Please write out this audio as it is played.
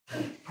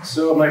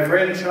So my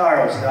friend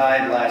Charles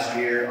died last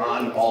year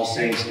on All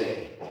Saints'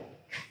 Day.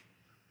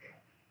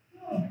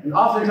 And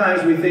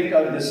oftentimes we think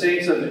of the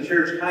saints of the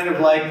church kind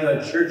of like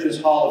the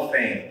church's Hall of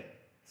Fame.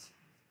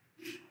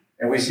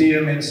 And we see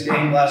them in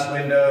stained glass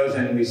windows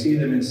and we see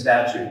them in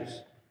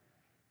statues.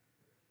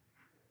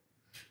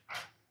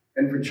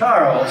 And for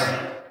Charles,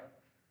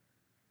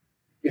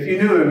 if you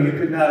knew him, you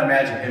could not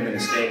imagine him in a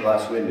stained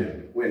glass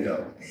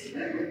window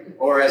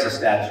or as a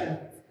statue.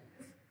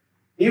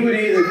 He would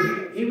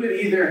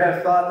either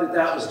have thought that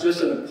that was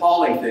just an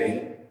appalling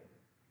thing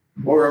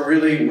or a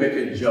really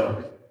wicked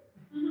joke.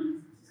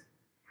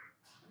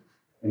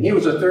 And he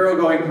was a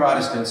thoroughgoing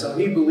Protestant, so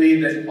he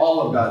believed that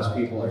all of God's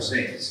people are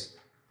saints.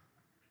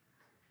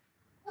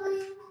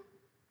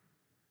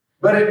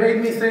 But it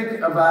made me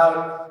think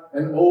about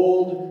an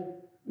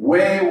old,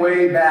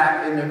 way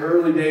back in the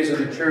early days of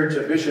the church,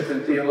 a bishop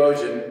and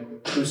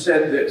theologian who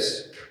said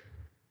this: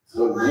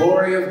 the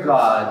glory of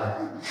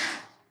God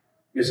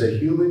is a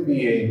human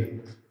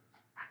being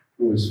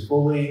who is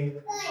fully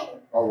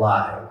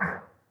alive.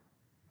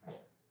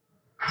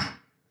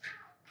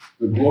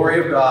 The glory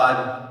of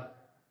God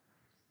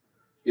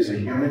is a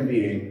human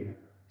being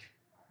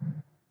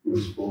who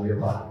is fully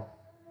alive.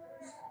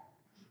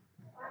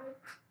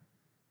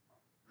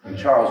 And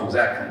Charles was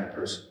that kind of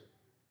person.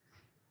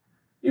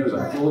 He was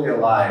a fully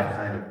alive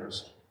kind of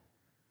person.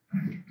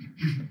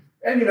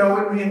 And you know,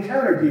 when we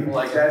encounter people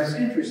like that, it's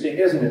interesting,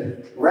 isn't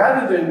it?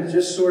 Rather than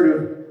just sort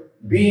of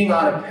being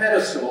on a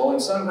pedestal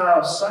and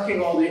somehow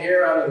sucking all the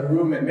air out of the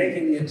room and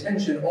making the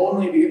attention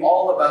only be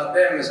all about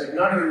them, as if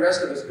none of the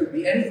rest of us could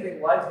be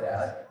anything like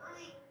that,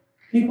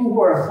 people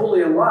who are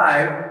fully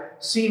alive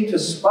seem to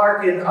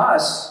spark in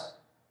us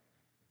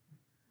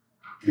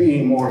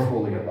being more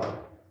fully alive.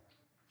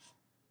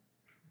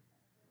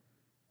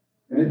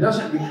 And it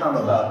doesn't become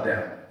about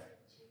them.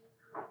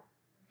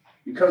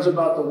 It becomes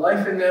about the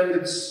life in them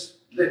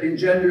that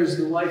engenders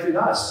the life in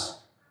us.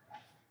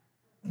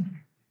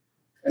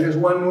 And there's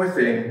one more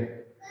thing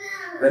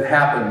that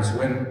happens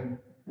when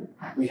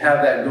we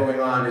have that going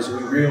on, is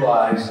we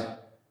realize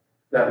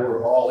that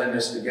we're all in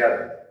this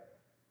together.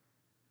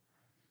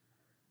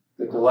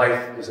 That the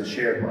life is a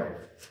shared life.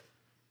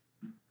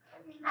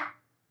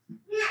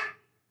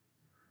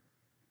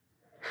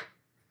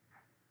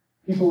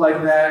 People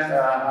like that,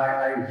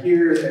 I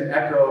hear an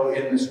echo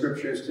in the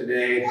scriptures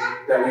today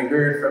that we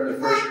heard from the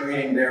first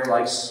reading. They're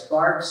like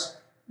sparks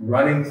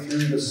running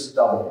through the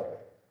stubble.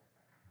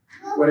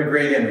 What a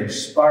great image.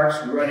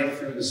 Sparks running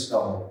through the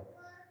stubble.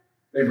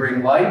 They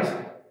bring light.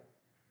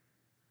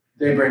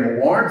 They bring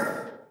warmth.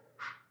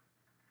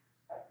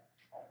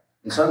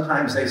 And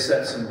sometimes they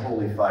set some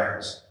holy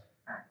fires.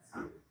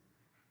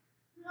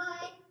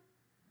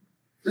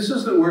 This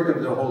is the work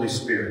of the Holy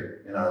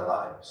Spirit in our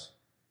lives.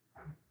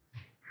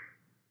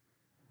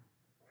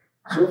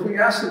 So if we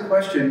ask the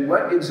question,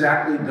 what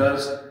exactly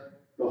does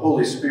the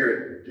Holy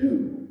Spirit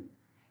do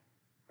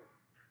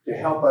to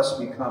help us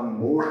become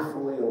more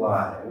fully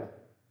alive?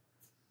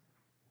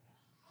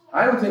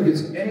 I don't think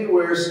it's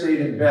anywhere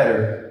stated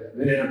better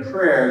than in a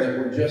prayer that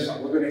we're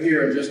going to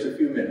hear in just a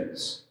few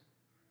minutes.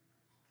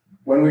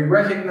 When we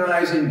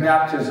recognize in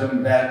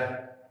baptism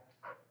that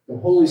the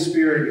Holy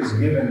Spirit is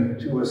given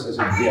to us as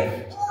a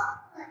gift.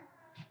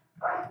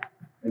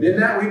 And in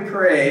that we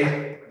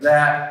pray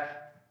that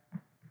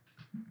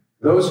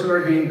those who are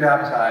being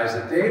baptized,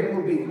 that they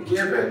will be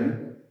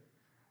given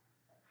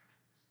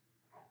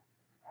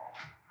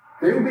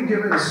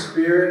the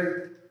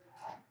Spirit.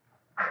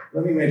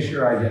 Let me make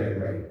sure I get it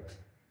right.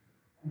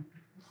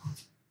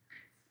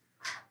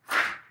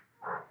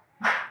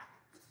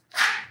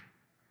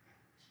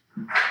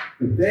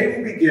 That they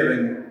will be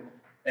given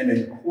an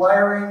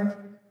inquiring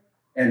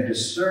and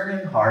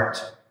discerning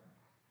heart,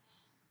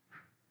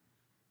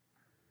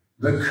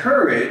 the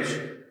courage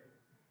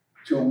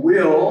to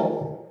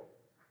will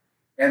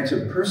and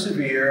to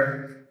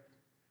persevere,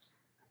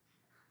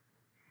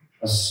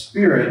 a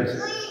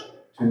spirit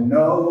to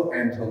know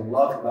and to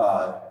love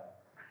God,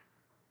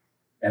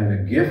 and the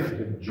gift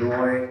of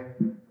joy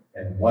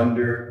and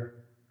wonder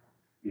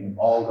in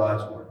all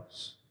God's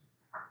works.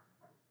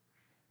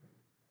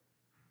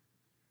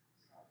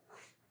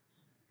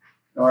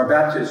 Now, our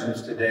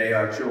baptisms today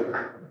are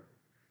children.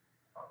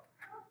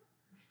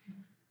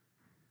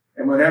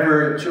 And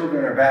whenever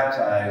children are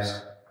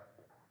baptized,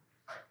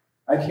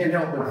 I can't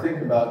help but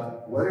think about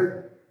what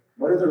are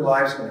their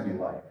lives going to be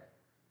like?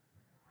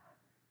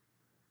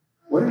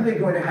 What are they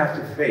going to have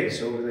to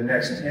face over the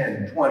next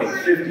 10, 20,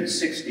 50,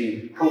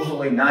 60,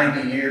 hopefully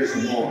 90 years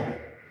and more?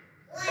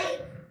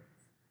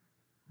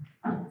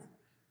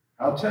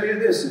 I'll tell you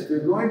this, if they're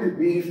going to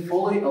be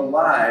fully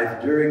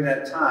alive during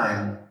that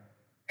time,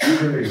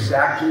 these are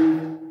exactly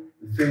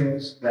the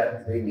things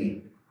that they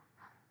need,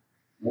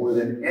 more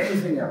than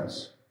anything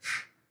else.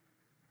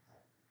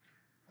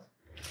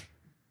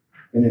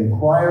 An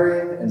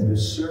inquiring and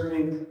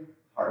discerning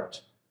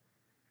heart.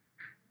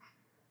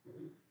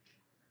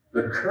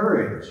 The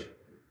courage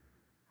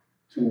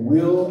to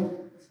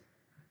will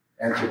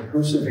and to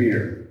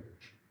persevere.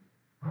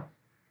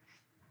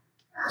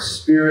 The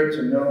spirit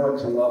to know and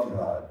to love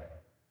God.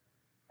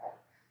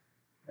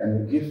 and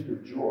the gift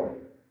of joy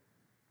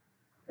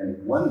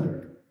and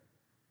wonder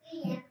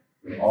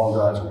in all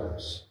God's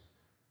works.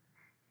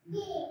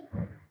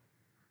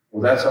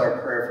 Well, that's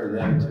our prayer for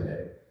them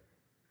today.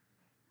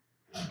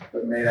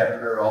 But may that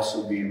prayer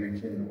also be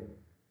rekindled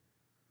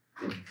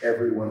in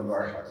every one of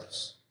our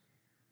hearts.